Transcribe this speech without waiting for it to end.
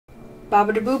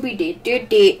Baba da boopy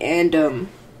dee, and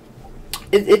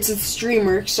it's a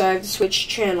streamer, so I have to switch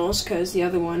channels because the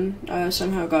other one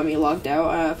somehow got me logged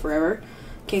out forever.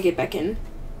 Can't get back in.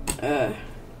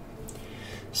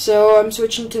 So I'm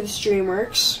switching to the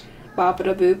Streamworks. Baba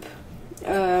da boop.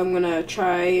 I'm gonna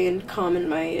try and comment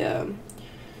my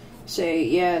say,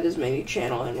 yeah, this is my new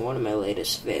channel and one of my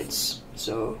latest vids.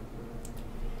 So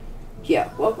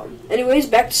yeah, welcome. Anyways,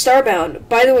 back to Starbound.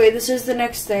 By the way, this is the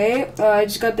next day. I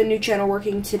just got the new channel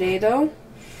working today, though.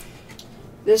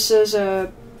 This is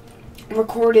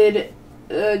recorded.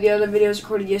 The other video was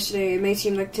recorded yesterday. It may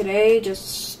seem like today,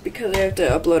 just because I have to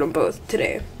upload them both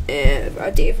today, and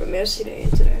a day from yesterday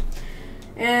and today.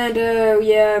 And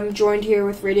yeah, I'm joined here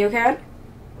with Radiocat.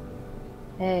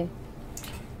 Hey.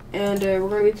 And we're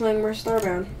gonna be playing more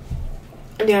Starbound.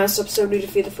 Yeah, this episode we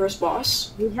defeat the first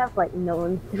boss. We have like no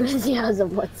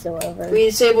enthusiasm whatsoever. We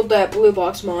disabled that blue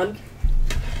box mod.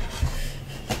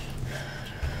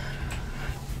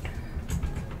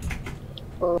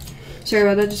 Oh. Sorry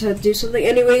about that, just had to do something.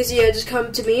 Anyways, yeah, just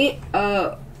come to me.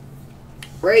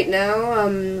 Right now,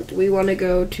 we want to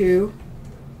go to...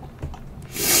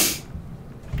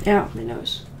 Ow, my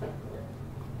nose.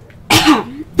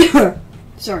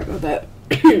 Sorry about that.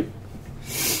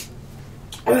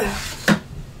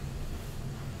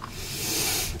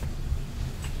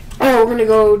 Oh, we're gonna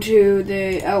go to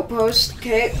the outpost,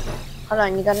 okay? Hold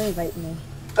on, you gotta invite me.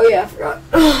 Oh yeah, I forgot.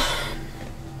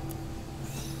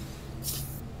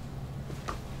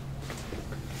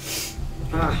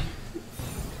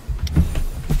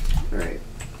 Alright.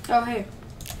 Oh, hey.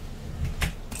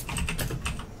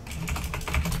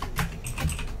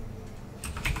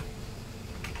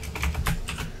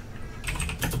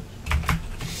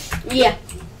 Yeah.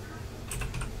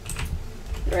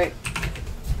 Right.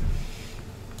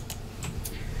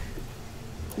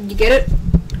 Did you get it?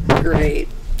 Great.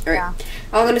 Alright. Yeah.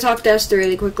 I'm gonna talk to Esther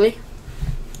really quickly.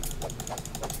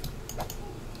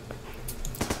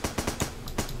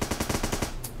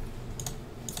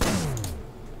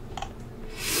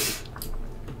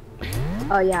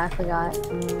 Oh yeah, I forgot.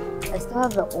 I still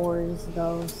have the ores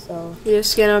though, so... Yeah,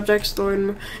 scan objects,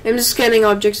 Lord. I'm just scanning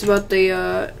objects about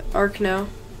the arc now.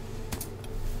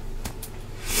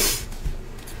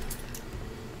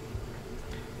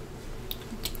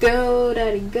 Go,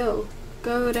 daddy, go.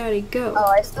 Go, daddy, go. Oh,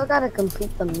 I still gotta complete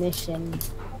the mission.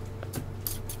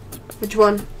 Which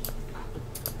one?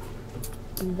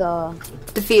 The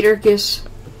Defeat Urkus.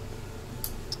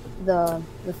 the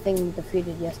thing we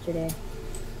defeated yesterday.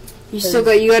 You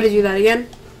gotta do that again?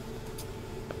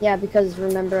 Yeah, because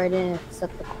remember I didn't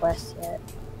accept the quest yet.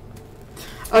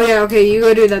 Oh yeah, okay, you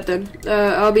go do that then.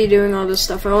 I'll be doing all this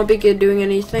stuff. I won't be doing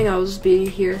anything, I'll just be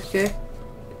here, okay?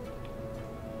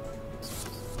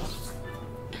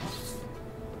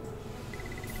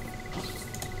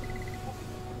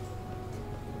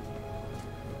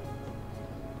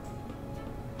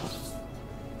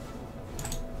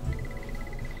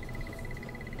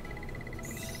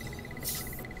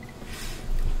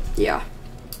 Yeah.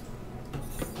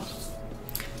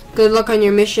 Good luck on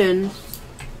your mission.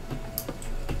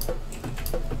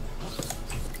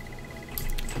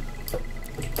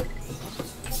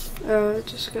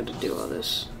 Just gotta do all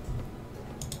this.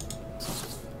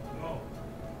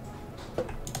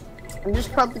 I'm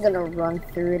just probably gonna run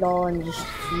through it all and just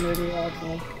murder all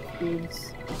the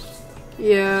dudes.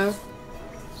 Yeah.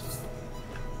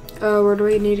 Where do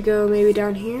we need to go? Maybe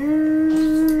down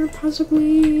here?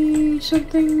 Possibly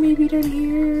something, maybe down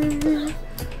here.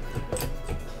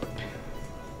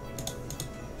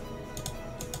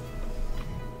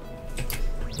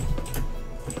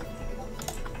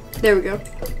 There we go.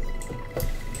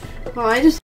 Well, I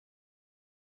just...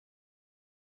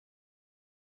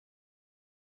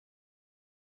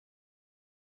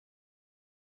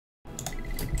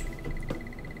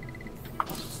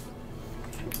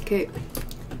 Okay.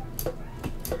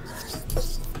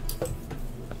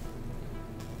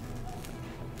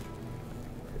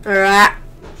 Alright.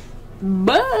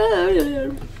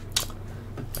 Bye.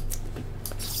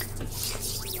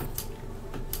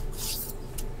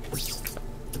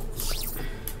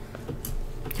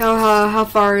 How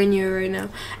far in you right now?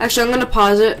 Actually, I'm gonna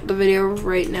pause the video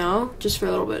right now, just for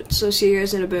a little bit. So see you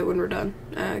guys in a bit when we're done.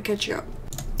 Catch you up.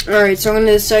 Alright, so I'm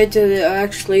gonna decide to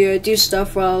actually do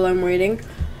stuff while I'm waiting.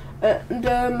 And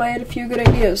I had a few good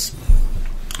ideas.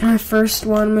 My first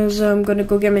one was I'm gonna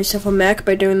go get myself a mech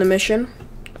by doing the mission.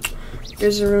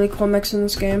 There's a really cool mechs in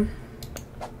this game.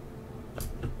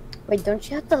 Wait, don't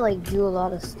you have to like do a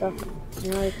lot of stuff?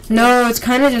 You know, like, no, it's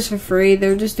kind of just for free.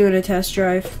 They're just doing a test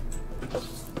drive.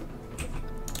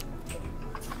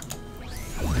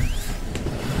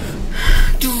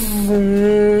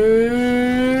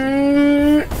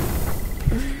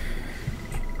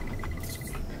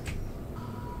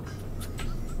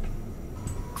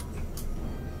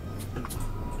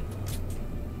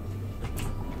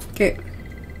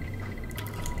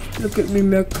 Look at me,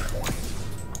 Mick.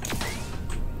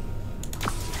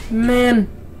 Man.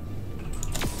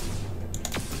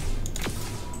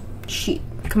 Shit.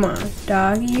 Come on,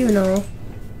 doggy, you know.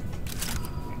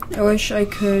 I wish I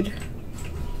could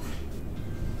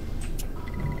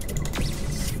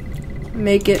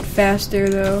make it faster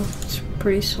though. It's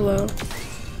pretty slow.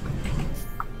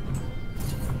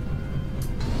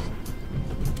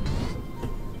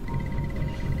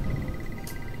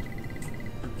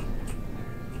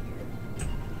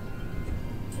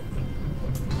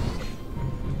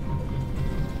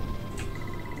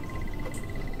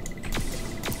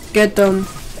 Get them.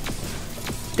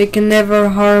 They can never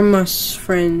harm us,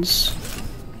 friends.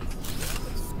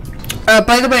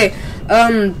 By the way,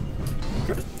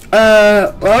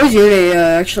 what was your day,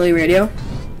 actually, Radio?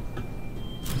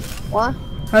 What?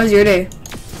 How was your day?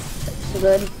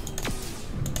 Good.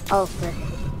 Oh, frick.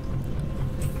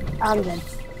 I'm good.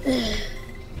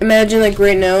 Imagine, like,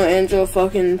 right now, Angela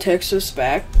fucking texts us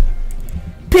back.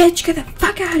 Bitch, get the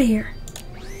fuck out of here.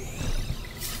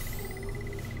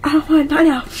 I don't want to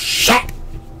know. Shit!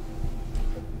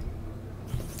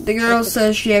 The girl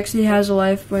says she actually has a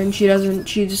life when she doesn't.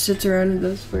 She just sits around and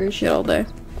does weird shit all day.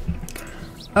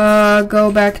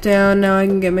 Go back down. Now I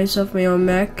can get myself my own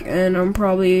mech, and I'm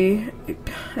probably.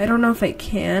 I don't know if I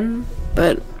can,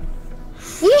 but.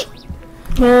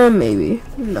 Maybe.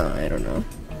 No, I don't know.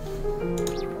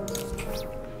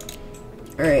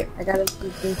 Alright. I gotta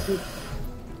keep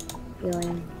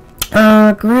feeling.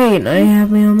 Great. I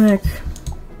have my own mech.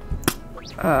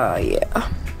 Yeah.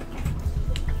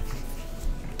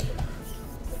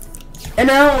 And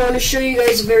now I want to show you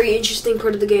guys a very interesting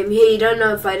part of the game. Hey, you don't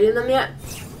know fighting them yet?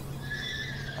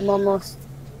 I'm almost.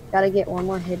 Gotta get one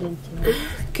more hit into it.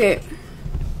 Okay.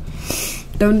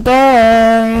 Don't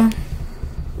die.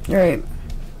 Alright.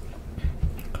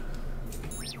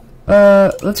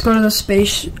 Let's go to the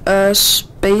space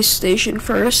station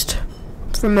first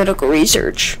for medical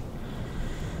research.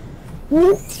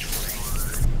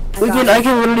 I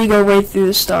can literally go right through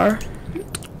the star.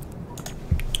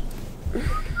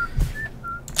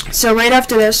 So right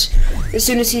after this, as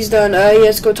soon as he's done, he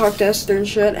has to go talk to Esther and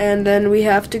shit, and then we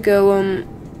have to go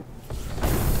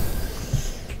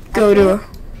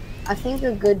I think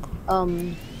a good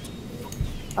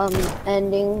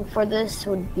ending for this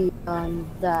would be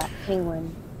that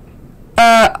penguin.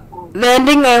 The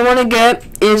ending I want to get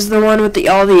is the one with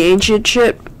all the ancient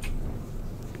shit.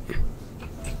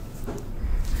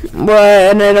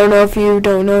 Well, and I don't know if you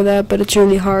don't know that, but it's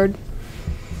really hard.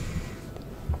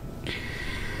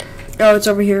 Oh, it's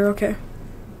over here, okay.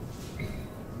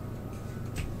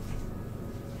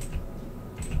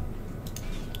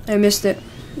 I missed it.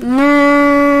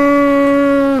 No.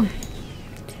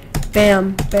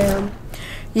 Bam, bam.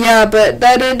 Yeah, but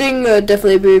that ending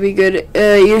definitely would be good.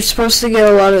 You're supposed to get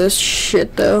a lot of this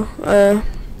shit, though.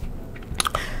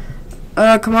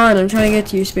 Come on, I'm trying to get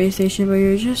to you, space station, but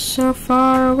you're just so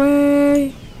far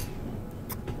away.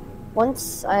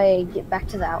 Once I get back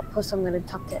to the outpost, I'm gonna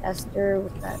talk to Esther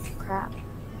with that crap.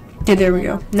 Okay, there we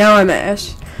go. Now I'm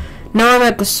at Now I'm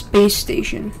at the space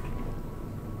station.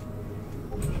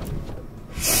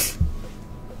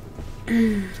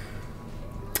 I'm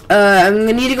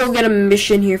gonna need to go get a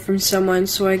mission here from someone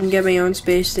so I can get my own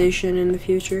space station in the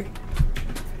future.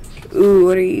 Ooh,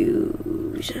 what are you?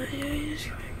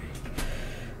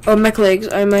 Oh, mech legs.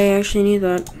 I might actually need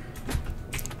that.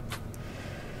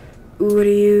 Ooh, what are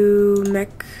you?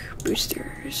 Mech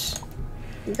boosters.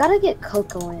 You gotta get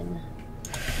Coco in.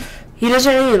 He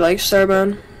doesn't really like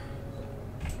Starbound.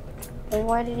 Then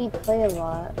why did he play a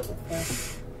lot with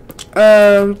us?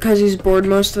 Because he's bored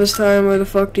most of his time. Where the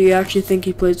fuck do you actually think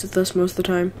he plays with us most of the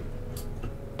time?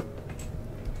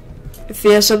 If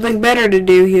he has something better to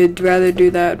do, he'd rather do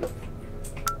that.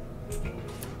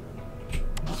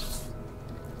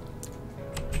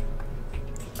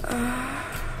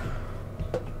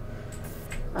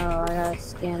 Oh, I gotta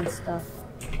scan stuff.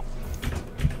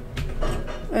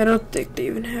 I don't think they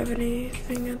even have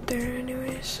anything out there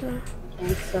anyway, so.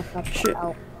 Scan stuff up shit.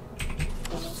 Out.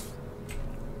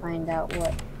 Find out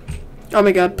what. Oh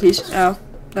my god, please. Ow.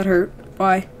 That hurt.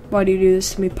 Why? Why do you do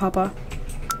this to me, Papa?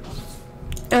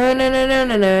 No, no, no, no,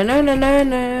 no, no, no, no, no,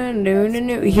 no, no,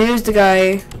 no. Here's the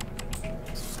guy.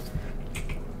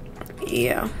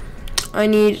 Yeah. I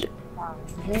need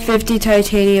 50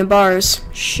 titanium bars.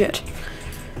 Shit.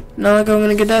 Not like I'm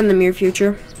gonna get that in the near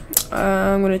future.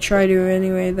 I'm gonna try to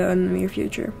anyway, though, in the near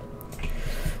future.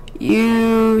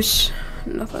 Use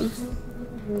nothing.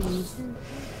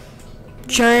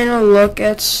 Trying to look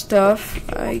at stuff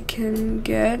I can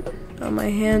get on my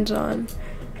hands on.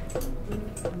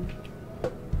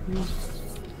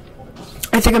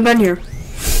 I think I'm done here.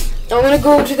 I'm gonna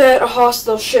go to that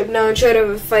hostile ship now and try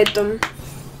to fight them.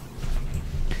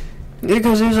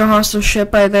 Because there's a hostile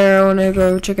ship by there. I wanna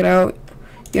go check it out.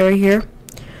 Yeah, right here.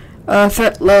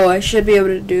 Threat low. I should be able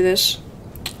to do this.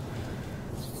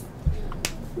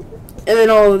 And then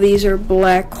all of these are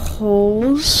black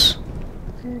holes.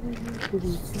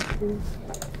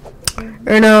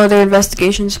 Or no, they're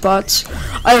investigation spots.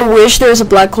 I wish there was a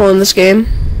black hole in this game.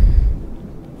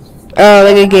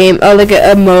 Like a game, like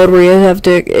a mode where you have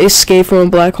to escape from a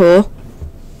black hole.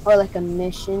 Or like a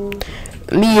mission.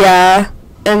 Yeah,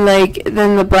 and like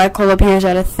then the black hole appears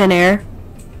out of thin air.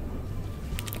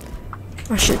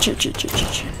 Oh shit. Okay.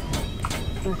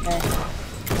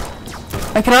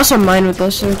 I can also mine with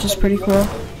this, which is pretty cool.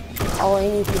 All I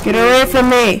need to Get away from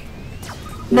me!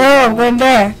 No, I'm going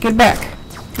there. Get back.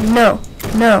 No.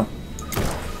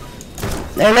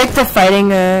 I like the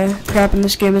fighting crap in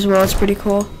this game as well. It's pretty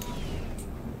cool.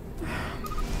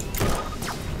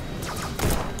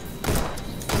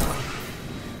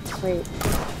 Wait.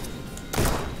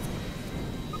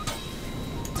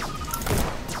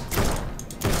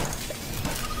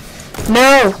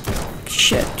 No!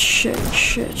 Shit.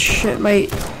 I'm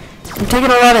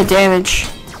taking a lot of damage.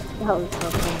 That was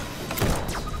okay.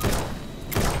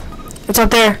 It's up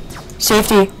there.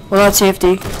 Safety. Well, not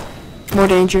safety. More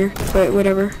danger, but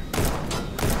whatever.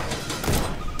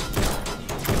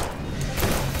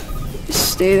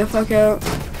 Stay the fuck out.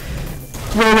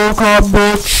 Radiocat,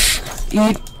 bitch.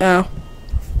 Eat. Ow.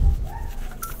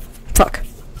 Fuck.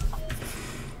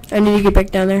 I need to get back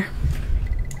down there.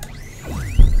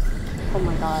 Oh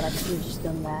my god, I could have just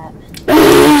done that.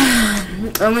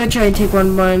 I'm gonna try and take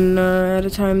one at a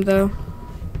time, though.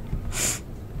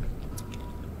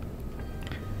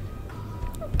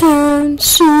 Done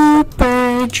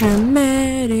super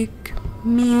dramatic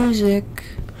music.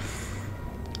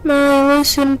 I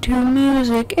listen to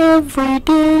music every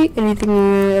day.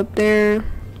 Anything up there?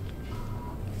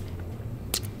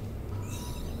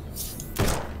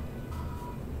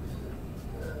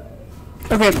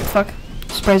 Okay, fuck.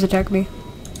 Surprise attack me.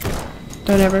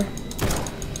 Don't ever.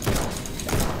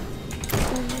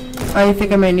 I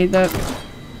think I might need that.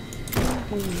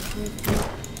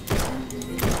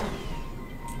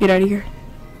 Get out of here.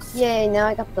 Yay, now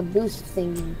I got the boost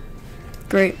thing.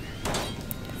 Great.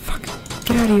 Fuck.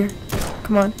 Get out of here.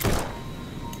 Come on.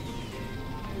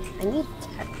 I need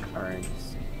tech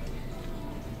cards.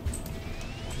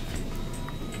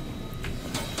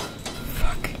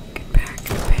 Fuck. Get back,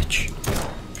 bitch.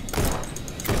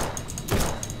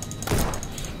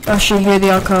 Oh shit, here they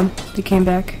all come. They came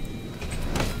back.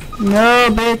 No,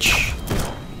 bitch.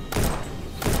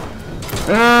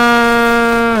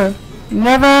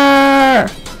 Never!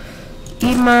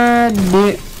 Eat my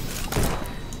dick.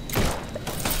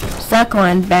 Suck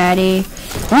one, baddie.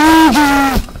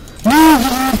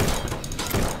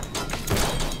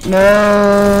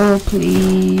 No,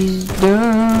 please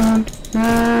don't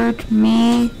hurt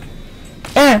me.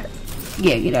 Yeah,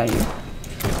 get out of here.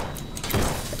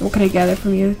 What can I gather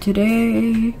from you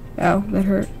today? Ow, that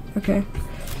hurt. Okay.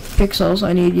 Pixels,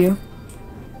 I need you.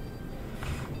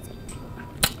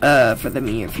 For the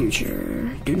near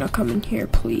future. Do not come in here,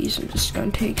 please. I'm just gonna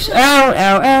take.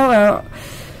 Ow!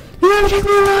 You have to take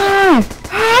me alive!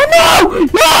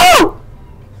 No!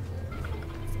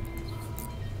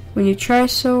 When you try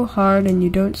so hard and you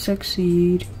don't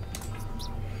succeed.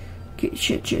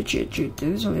 Shit.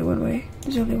 There's only one way.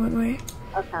 Okay,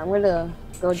 I'm gonna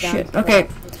go down. Shit. Okay.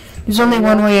 There's only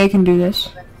one way I can do this.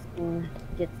 And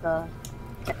get the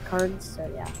tech cards, so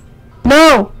yeah.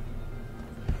 No!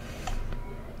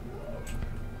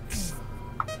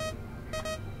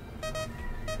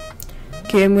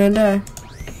 Okay, I'm gonna die.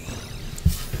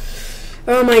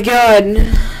 Oh my god.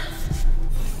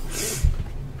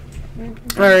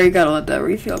 Alright, gotta let that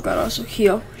refill. Gotta also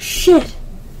heal. Shit!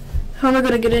 How am I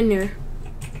gonna get in here?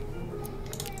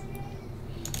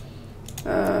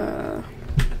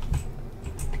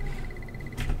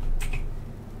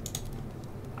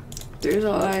 There's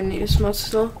all I need to smell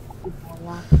still.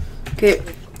 Okay,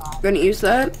 gonna use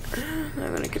that.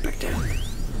 I'm gonna get back down.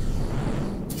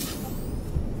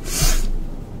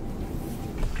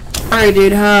 Alright,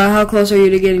 dude, how close are you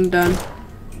to getting done?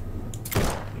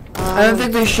 I don't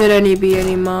think there should be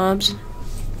any mobs.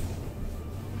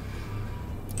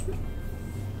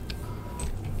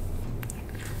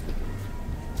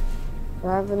 Do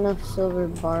I have enough silver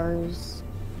bars?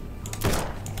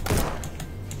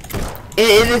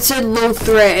 It said low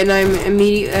threat,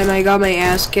 and I got my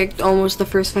ass kicked almost the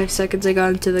first 5 seconds I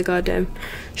got into the goddamn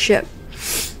ship.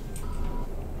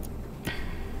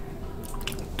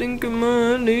 Think I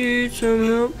might need some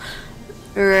help.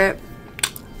 Alright.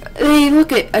 Hey,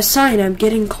 look at a sign. I'm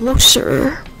getting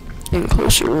closer and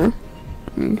closer.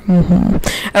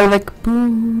 I was like,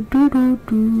 boo, doo, doo,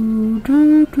 doo,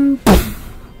 doo, doo,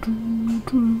 doo,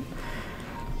 doo.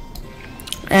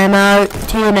 I'm out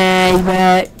tonight,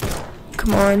 but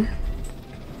come on.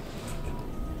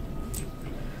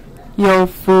 Yo,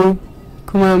 fool.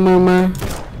 Come on, mama.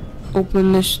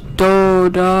 Open this door,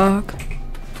 dog.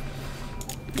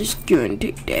 Just go and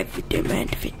take that for the man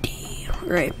for tea.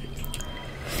 Right.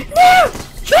 No!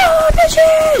 Yo,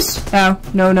 bitches! Ow.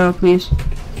 No, no, please.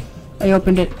 I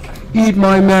opened it. Eat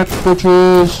my mech,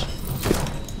 bitches.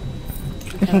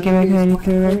 I can't get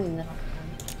anything right.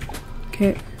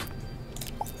 Okay.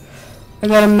 I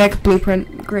got a mech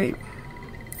blueprint. Great.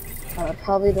 I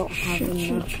probably don't have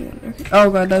enough. Shit. Okay.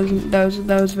 Oh god,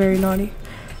 that was very naughty.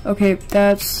 Okay,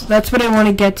 that's what I want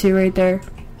to get to right there.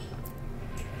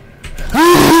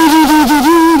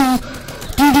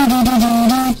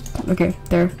 Okay,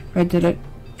 there. I did it.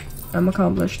 I'm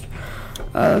accomplished.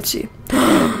 Let's see.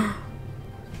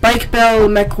 Bike bell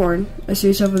mech horn. I see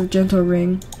yourself with a gentle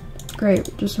ring.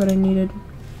 Great, just what I needed.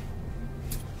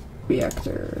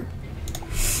 Reactor.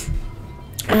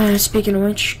 Speaking of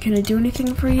which, can I do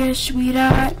anything for you,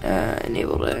 sweetheart?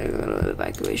 Enable the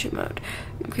evacuation mode.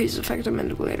 Increase the effect of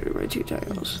mental later by 2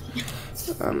 tiles.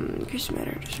 Increase the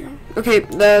matter. Sure. Okay,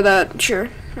 that sure.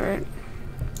 Alright.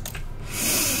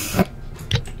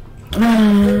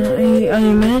 I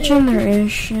imagine there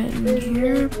is shit in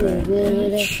here, but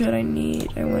shit I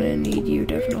wanna need you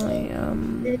definitely.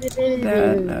 Gonna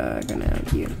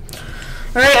have you.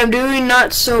 Alright, I'm doing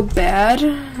not so bad.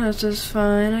 That's just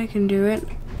fine, I can do it.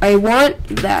 I want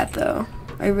that though.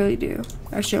 I really do.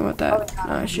 Actually, I want that.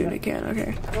 No, shoot, I can.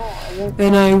 Okay.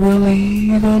 Then I will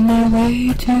leave on my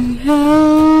way to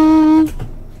hell.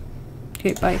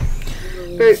 Okay, bye.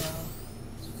 Great.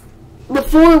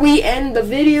 Before we end the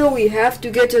video, we have to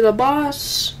get to the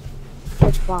boss.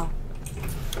 Which boss?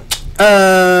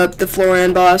 The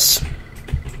Florian boss.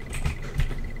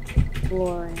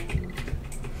 Florian.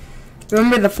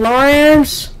 Remember the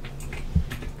Florians?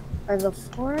 Are the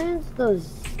Florians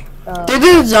those? They're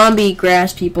the zombie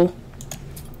grass people.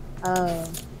 Oh.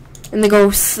 And they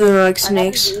go like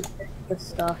snakes. The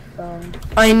stuff though.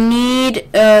 I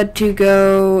need to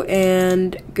go to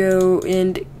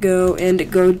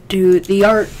the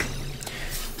Ark.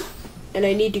 And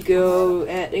I need to go.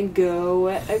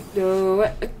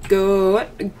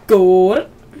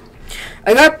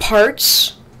 I got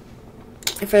parts.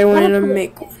 If I wanted to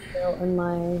make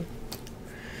one.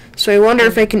 So I wonder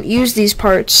if I can use these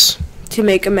parts to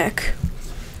make a mech.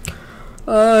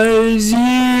 Hello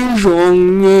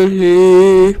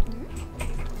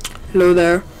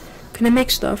there. Can I make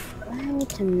stuff? I need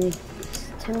to make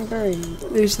timber.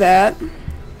 There's that.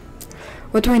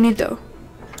 What do I need though?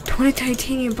 20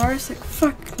 titanium bars? Like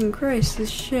fucking Christ,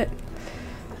 this shit.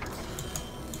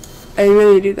 I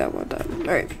really do that one time.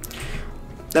 Alright.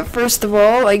 First of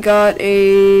all, I got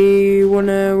a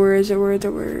where is it?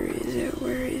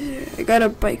 I got a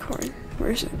bike horn.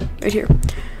 Where is it? Right here.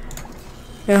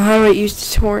 Now how do I use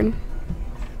this horn?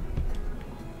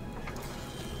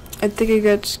 I think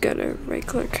I just gotta right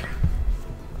click.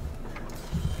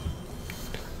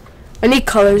 I need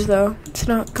colors though. It's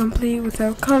not complete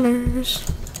without colors.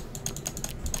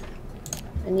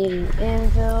 I need an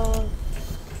anvil.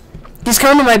 Just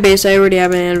come to my base, I already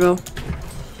have an anvil.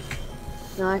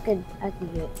 No, I could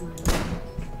get mine.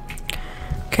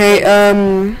 Okay,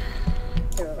 There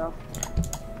we go.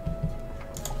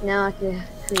 Now I can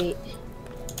create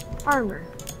armor.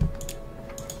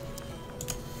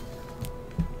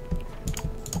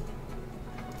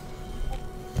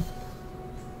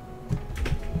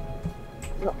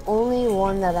 The only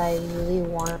one that I really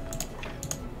want.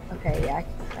 Okay, yeah, I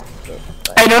can craft it.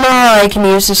 I don't know how I can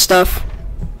use this stuff.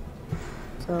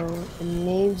 So the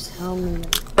knave's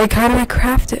helmet. Like, how do I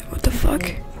craft it? What the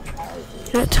fuck?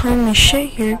 You're not telling me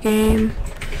shit here, game.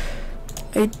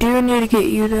 I do need to get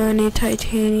you to any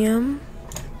titanium.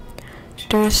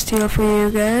 Do a steal for you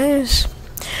guys.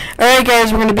 Alright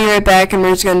guys, we're gonna be right back and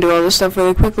we're just gonna do all this stuff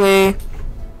really quickly.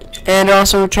 And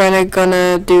also we're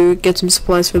gonna get some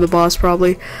supplies for the boss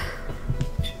probably.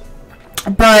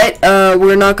 But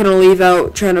we're not gonna leave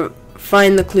out trying to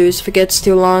find the clues. If it gets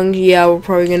too long, yeah, we're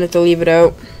probably gonna have to leave it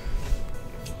out.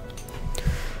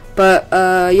 But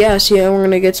yeah, so yeah, we're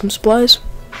gonna get some supplies.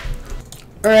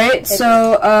 Alright,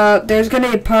 so there's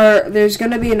gonna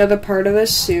be another part of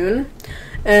this soon.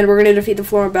 And we're gonna defeat the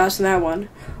Florian boss in that one.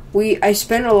 I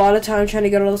spent a lot of time trying to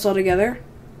get all this all together.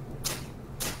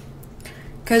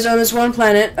 Because on this one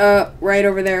planet, right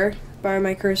over there, by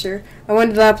my cursor, I went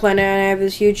to that planet and I have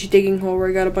this huge digging hole where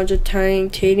I got a bunch of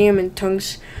titanium and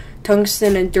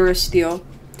tungsten, and durasteel.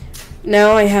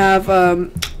 Now I have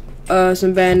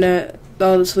some bandit,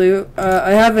 all this loot.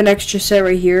 I have an extra set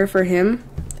right here for him,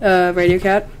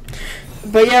 radiocat.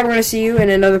 But yeah, we're gonna see you in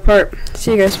another part.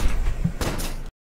 See you guys.